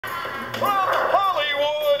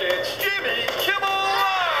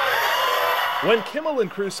When Kimmel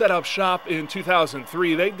and crew set up shop in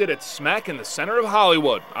 2003, they did it smack in the center of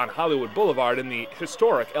Hollywood, on Hollywood Boulevard in the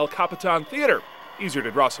historic El Capitan Theater. Easier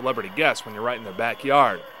to draw celebrity guests when you're right in their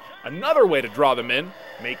backyard. Another way to draw them in,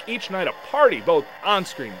 make each night a party, both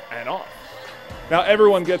on-screen and off. Now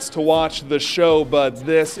everyone gets to watch the show, but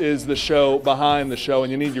this is the show behind the show,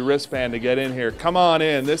 and you need your wristband to get in here. Come on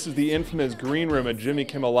in. This is the infamous green room at Jimmy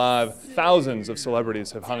Kimmel Live. Thousands of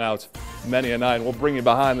celebrities have hung out many a night. We'll bring you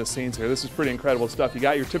behind the scenes here. This is pretty incredible stuff. You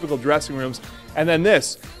got your typical dressing rooms, and then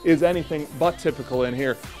this is anything but typical in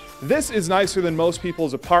here. This is nicer than most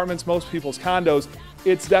people's apartments, most people's condos.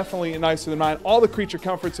 It's definitely nicer than mine. All the creature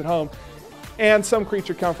comforts at home, and some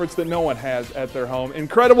creature comforts that no one has at their home.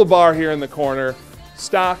 Incredible bar here in the corner,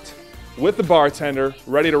 stocked with the bartender,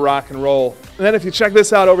 ready to rock and roll. And then if you check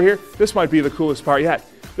this out over here, this might be the coolest part yet.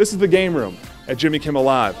 This is the game room at Jimmy Kimmel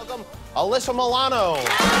Live. Welcome, Alyssa Milano.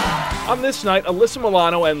 On this night, Alyssa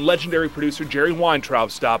Milano and legendary producer Jerry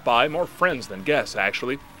Weintraub stopped by, more friends than guests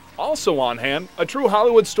actually. Also on hand, a true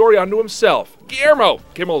Hollywood story unto himself, Guillermo,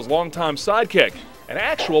 Kimmel's longtime sidekick, an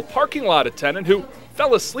actual parking lot attendant who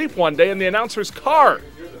fell asleep one day in the announcer's car.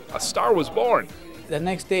 A star was born. The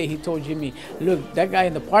next day he told Jimmy, look, that guy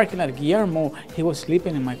in the parking lot, Guillermo, he was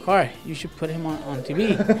sleeping in my car. You should put him on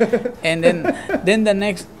TV. And then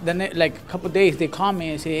like a couple of days, they call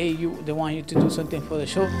me and say, hey, they want you to do something for the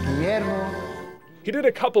show. Guillermo. He did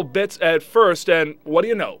a couple bits at first, and what do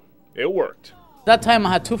you know? It worked. That time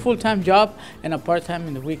I had 2 full-time jobs and a part-time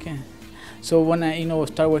in the weekend. So when I,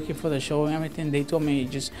 start working for the show and everything, they told me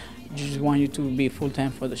just want you to be full-time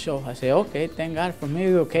for the show. I say, okay, thank God for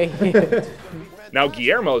me, okay. Now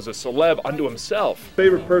Guillermo's a celeb unto himself.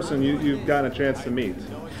 Favorite person you've gotten a chance to meet?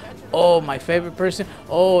 Oh, my favorite person?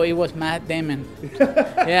 Oh, it was Matt Damon.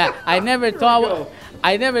 Yeah, I never thought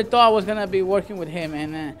I was gonna be working with him,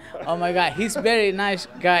 and oh my God, he's a very nice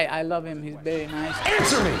guy. I love him. He's very nice.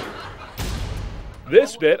 Answer me.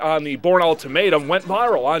 This bit on the Bourne Ultimatum went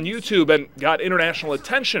viral on YouTube and got international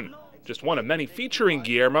attention. Just one of many featuring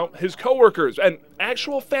Guillermo, his co-workers, and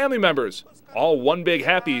actual family members. All one big,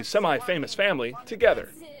 happy, semi-famous family together.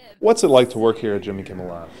 What's it like to work here at Jimmy Kimmel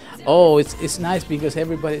Live? Oh, it's nice because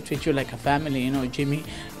everybody treats you like a family. Jimmy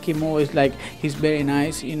Kimmel is like, he's very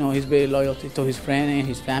nice. He's very loyal to his friend and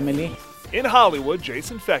his family. In Hollywood,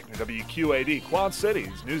 Jason Fechner, WQAD, Quad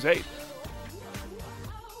Cities, News 8.